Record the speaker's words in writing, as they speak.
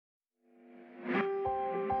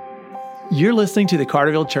You're listening to the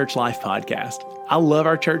Carterville Church Life Podcast. I love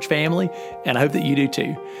our church family, and I hope that you do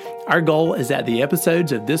too. Our goal is that the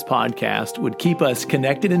episodes of this podcast would keep us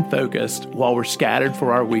connected and focused while we're scattered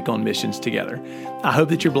for our week on missions together. I hope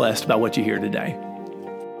that you're blessed by what you hear today.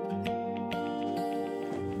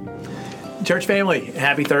 Church family,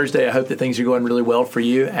 happy Thursday. I hope that things are going really well for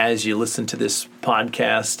you as you listen to this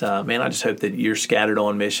podcast. I just hope that you're scattered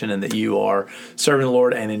on mission and that you are serving the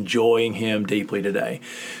Lord and enjoying Him deeply today.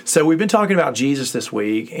 So we've been talking about Jesus this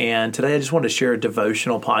week, and today I just wanted to share a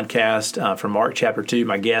devotional podcast from Mark chapter 2.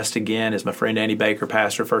 My guest again is my friend Andy Baker,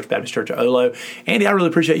 pastor of First Baptist Church of Olo. Andy, I really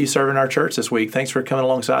appreciate you serving our church this week. Thanks for coming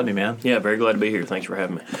alongside me, man. Yeah, very glad to be here. Thanks for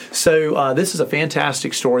having me. So this is a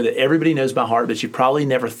fantastic story that everybody knows by heart, but you probably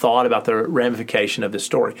never thought about the ramification of this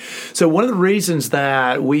story. So one of the reasons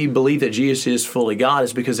that we believe that Jesus is fully God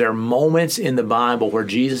is because there are moments in the Bible where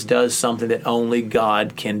Jesus does something that only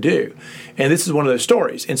God can do. And this is one of those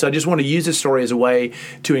stories. And so I just want to use this story as a way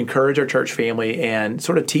to encourage our church family and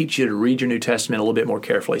sort of teach you to read your New Testament a little bit more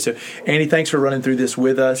carefully. So Andy, thanks for running through this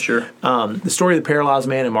with us. Sure. The story of the paralyzed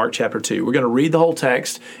man in Mark chapter 2. We're going to read the whole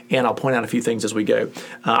text, and I'll point out a few things as we go.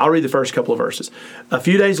 I'll read the first couple of verses. A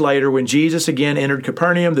few days later, when Jesus again entered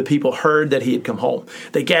Capernaum, the people heard that he had come home.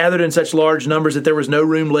 They gathered in such large numbers that there was no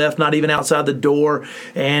room left, not even outside the door,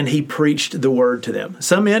 and he preached the word to them.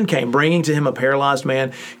 Some men came, bringing to him a paralyzed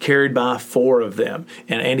man carried by 4 of them.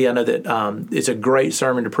 And Andy, I know that it's a great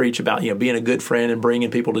sermon to preach about, being a good friend and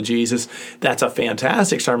bringing people to Jesus. That's a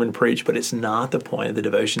fantastic sermon to preach, but it's not the point of the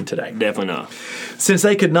devotion today. Definitely not. Since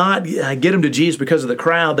they could not get him to Jesus because of the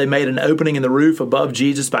crowd, they made an opening in the roof above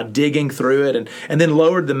Jesus by digging through it and then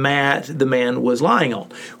lowered the mat the man was lying on.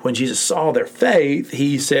 When Jesus saw their faith,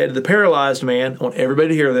 he said to the paralyzed man, I want everybody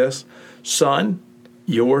to hear this, "Son,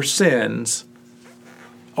 your sins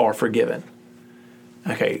are forgiven."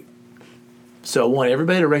 Okay, so I want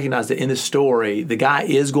everybody to recognize that in this story, the guy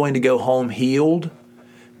is going to go home healed,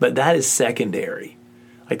 but that is secondary.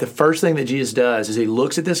 Like the first thing that Jesus does is he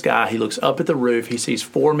looks at this guy, he looks up at the roof, he sees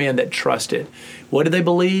 4 men that trusted. What did they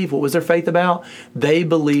believe? What was their faith about? They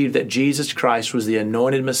believed that Jesus Christ was the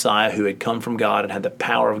anointed Messiah who had come from God and had the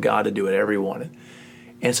power of God to do whatever he wanted.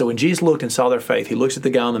 And so when Jesus looked and saw their faith, he looks at the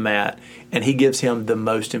guy on the mat and he gives him the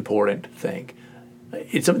most important thing.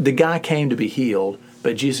 The guy came to be healed,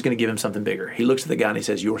 but Jesus is going to give him something bigger. He looks at the guy and he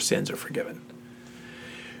says, "Your sins are forgiven,"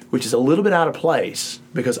 which is a little bit out of place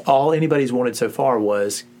because all anybody's wanted so far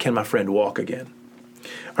was, can my friend walk again?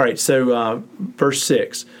 All right, so verse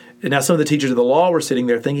 6. Now some of the teachers of the law were sitting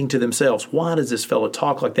there thinking to themselves, why does this fellow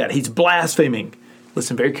talk like that? He's blaspheming.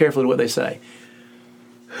 Listen very carefully to what they say.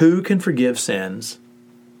 Who can forgive sins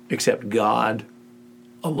except God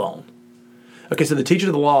alone? Okay, so the teachers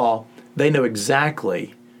of the law, they know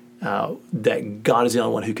exactly that God is the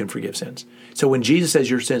only one who can forgive sins. So when Jesus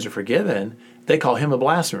says your sins are forgiven, they call him a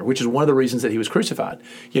blasphemer, which is one of the reasons that he was crucified.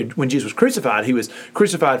 When Jesus was crucified, he was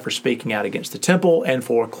crucified for speaking out against the temple and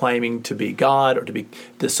for claiming to be God or to be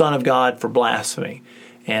the Son of God, for blasphemy.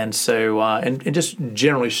 And so, and just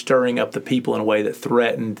generally stirring up the people in a way that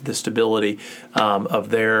threatened the stability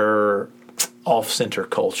of their off-center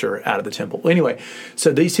culture out of the temple. Anyway,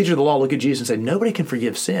 so these teachers of the law look at Jesus and say, nobody can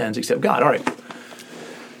forgive sins except God. All right.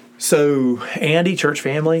 So, Andy, church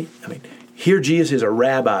family, here Jesus is a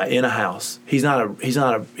rabbi in a house. He's not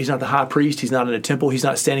the high priest. He's not in a temple. He's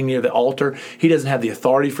not standing near the altar. He doesn't have the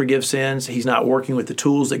authority to forgive sins. He's not working with the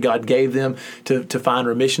tools that God gave them to find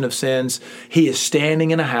remission of sins. He is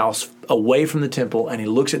standing in a house away from the temple, and he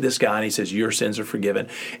looks at this guy and he says, your sins are forgiven.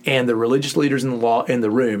 And the religious leaders in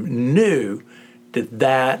the room knew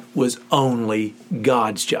that was only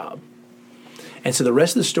God's job. And so the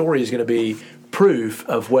rest of the story is going to be proof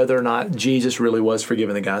of whether or not Jesus really was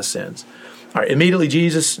forgiving the guy's sins. All right, immediately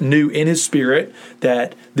Jesus knew in his spirit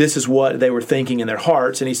that this is what they were thinking in their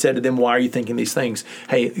hearts, and he said to them, why are you thinking these things?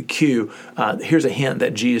 Hey, here's a hint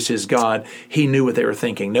that Jesus is God. He knew what they were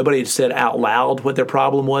thinking. Nobody had said out loud what their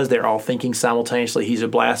problem was. They're all thinking simultaneously, he's a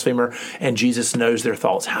blasphemer, and Jesus knows their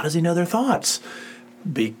thoughts. How does he know their thoughts?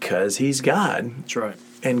 Because he's God. That's right.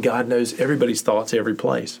 And God knows everybody's thoughts every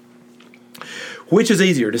place. Which is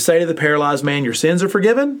easier, to say to the paralyzed man, your sins are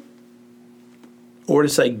forgiven? Or to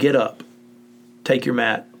say, get up, take your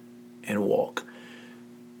mat, and walk?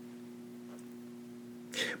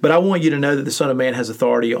 But I want you to know that the Son of Man has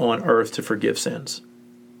authority on earth to forgive sins.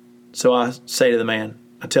 So I say to the man,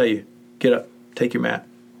 I tell you, get up, take your mat,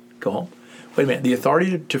 go home. Wait a minute, the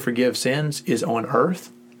authority to forgive sins is on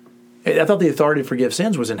earth? I thought the authority to forgive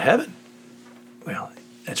sins was in heaven. Well,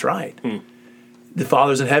 that's right. The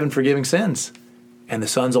Father's in heaven forgiving sins, and the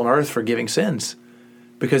Son's on earth forgiving sins.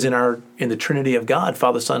 Because in the Trinity of God,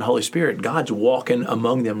 Father, Son, Holy Spirit, God's walking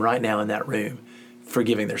among them right now in that room,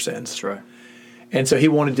 forgiving their sins. That's right. And so he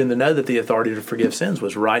wanted them to know that the authority to forgive sins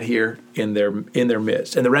was right here in their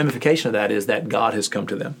midst. And the ramification of that is that God has come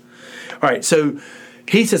to them. All right, so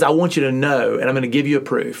he says, I want you to know, and I'm going to give you a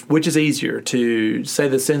proof. Which is easier, to say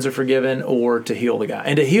the sins are forgiven or to heal the guy?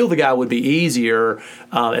 And to heal the guy would be easier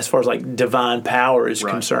as far as like divine power is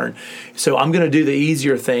concerned. So I'm going to do the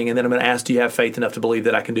easier thing, and then I'm going to ask, do you have faith enough to believe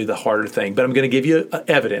that I can do the harder thing? But I'm going to give you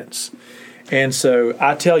evidence. And so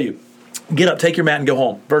I tell you, get up, take your mat, and go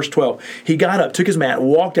home. Verse 12. He got up, took his mat,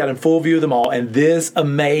 walked out in full view of them all, and this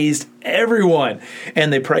amazed everyone.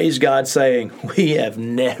 And they praised God, saying, we have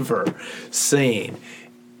never seen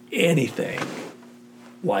anything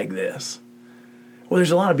like this. Well,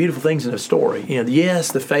 there's a lot of beautiful things in the story.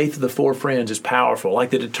 Yes, the faith of the four friends is powerful. Like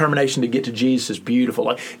the determination to get to Jesus is beautiful.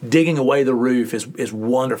 Like digging away the roof is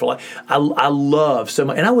wonderful. Like I love so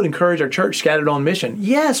much. And I would encourage our church scattered on mission.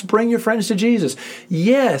 Yes, bring your friends to Jesus.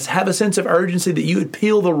 Yes, have a sense of urgency that you would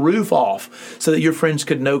peel the roof off so that your friends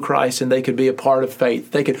could know Christ and they could be a part of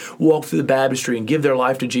faith. They could walk through the baptistry and give their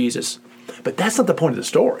life to Jesus. But that's not the point of the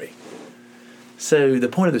story. So the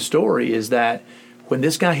point of the story is that when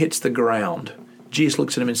this guy hits the ground, Jesus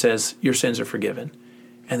looks at him and says, your sins are forgiven.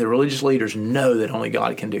 And the religious leaders know that only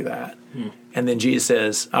God can do that. And then Jesus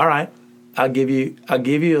says, all right, I'll give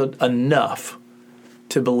you enough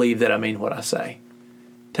to believe that I mean what I say.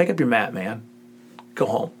 Take up your mat, man. Go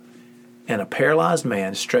home. And a paralyzed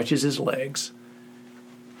man stretches his legs,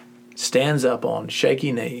 stands up on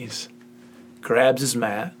shaky knees, grabs his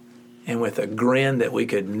mat, and with a grin that we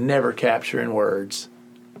could never capture in words,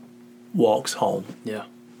 walks home. Yeah.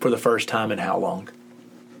 For the first time in how long?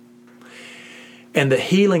 And the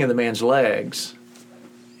healing of the man's legs,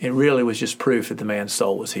 it really was just proof that the man's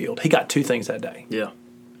soul was healed. He got two things that day. Yeah.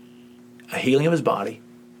 A healing of his body,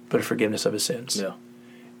 but a forgiveness of his sins. Yeah.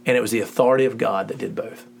 And it was the authority of God that did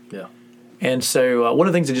both. Yeah. And so one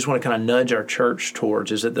of the things I just want to kind of nudge our church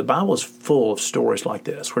towards is that the Bible is full of stories like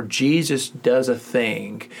this, where Jesus does a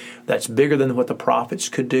thing that's bigger than what the prophets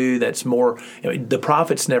could do. That's more, the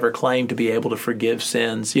prophets never claimed to be able to forgive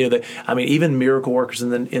sins. Even miracle workers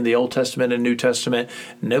in the Old Testament and New Testament,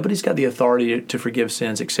 nobody's got the authority to forgive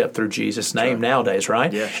sins except through Jesus' name nowadays,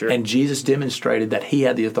 right? Yeah, sure. And Jesus demonstrated that he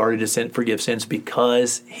had the authority to forgive sins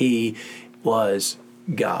because he was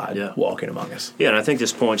God walking among us. Yeah, and I think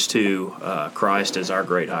this points to Christ as our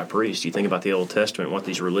great high priest. You think about the Old Testament, what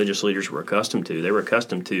these religious leaders were accustomed to. They were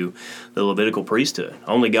accustomed to the Levitical priesthood.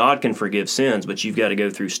 Only God can forgive sins, but you've got to go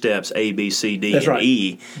through steps A, B, C, D, and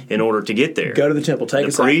E in order to get there. Go to the temple, take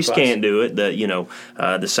a sacrifice. The priest can't do it.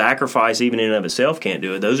 The sacrifice, even in and of itself, can't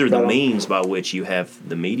do it. Those are the means by which you have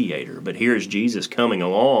the mediator. But here's Jesus coming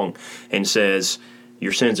along and says,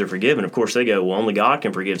 your sins are forgiven. Of course, they go, well, only God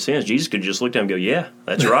can forgive sins. Jesus could just look down and go, yeah,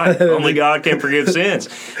 that's right. Only God can forgive sins.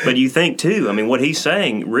 But you think, too, what he's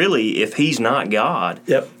saying, really, if he's not God,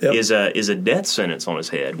 is a death sentence on his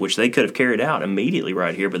head, which they could have carried out immediately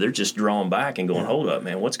right here, but they're just drawn back and going, hold up,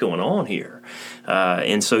 man, what's going on here?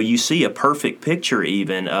 And so you see a perfect picture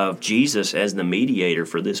even of Jesus as the mediator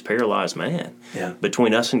for this paralyzed man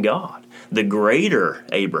between us and God. The greater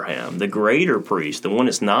Abraham, the greater priest, the one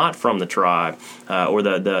that's not from the tribe or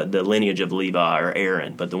the lineage of Levi or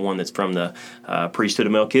Aaron, but the one that's from the priesthood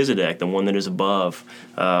of Melchizedek, the one that is above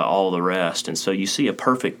all the rest. And so you see a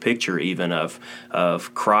perfect picture even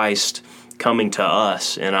of Christ coming to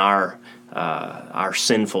us in our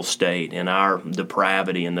sinful state and our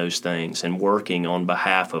depravity and those things, and working on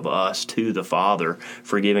behalf of us to the Father,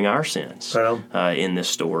 forgiving our sins in this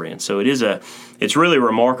story. And so it's really a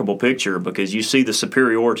remarkable picture, because you see the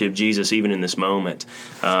superiority of Jesus even in this moment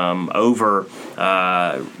over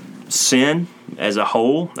sin as a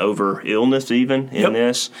whole, over illness even in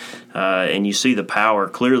this, and you see the power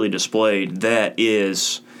clearly displayed that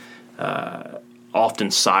is often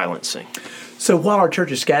silencing. So while our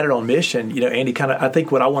church is scattered on mission, Andy, I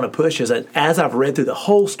think what I want to push is that as I've read through the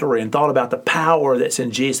whole story and thought about the power that's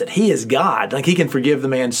in Jesus, that he is God, like he can forgive the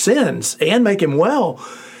man's sins and make him well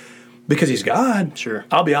because he's God. Sure.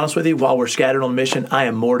 I'll be honest with you, while we're scattered on mission, I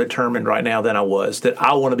am more determined right now than I was that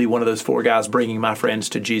I want to be one of those four guys bringing my friends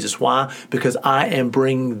to Jesus. Why? Because I am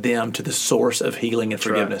bringing them to the source of healing and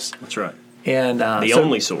forgiveness. That's right. And the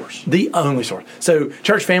only source. The only source. So,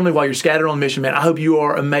 church family, while you're scattered on mission, man, I hope you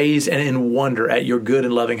are amazed and in wonder at your good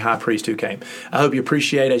and loving high priest who came. I hope you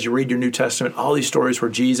appreciate, as you read your New Testament, all these stories where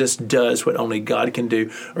Jesus does what only God can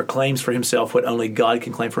do, or claims for himself what only God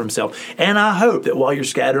can claim for himself. And I hope that while you're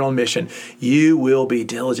scattered on mission, you will be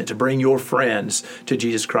diligent to bring your friends to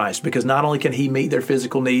Jesus Christ, because not only can he meet their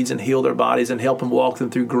physical needs and heal their bodies and help them walk them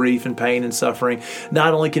through grief and pain and suffering,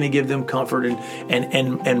 not only can he give them comfort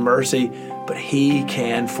and mercy, but he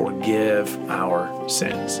can forgive our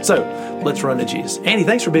sins. So let's run to Jesus. Andy,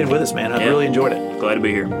 thanks for being with us, man. I really enjoyed it. Glad to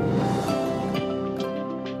be here.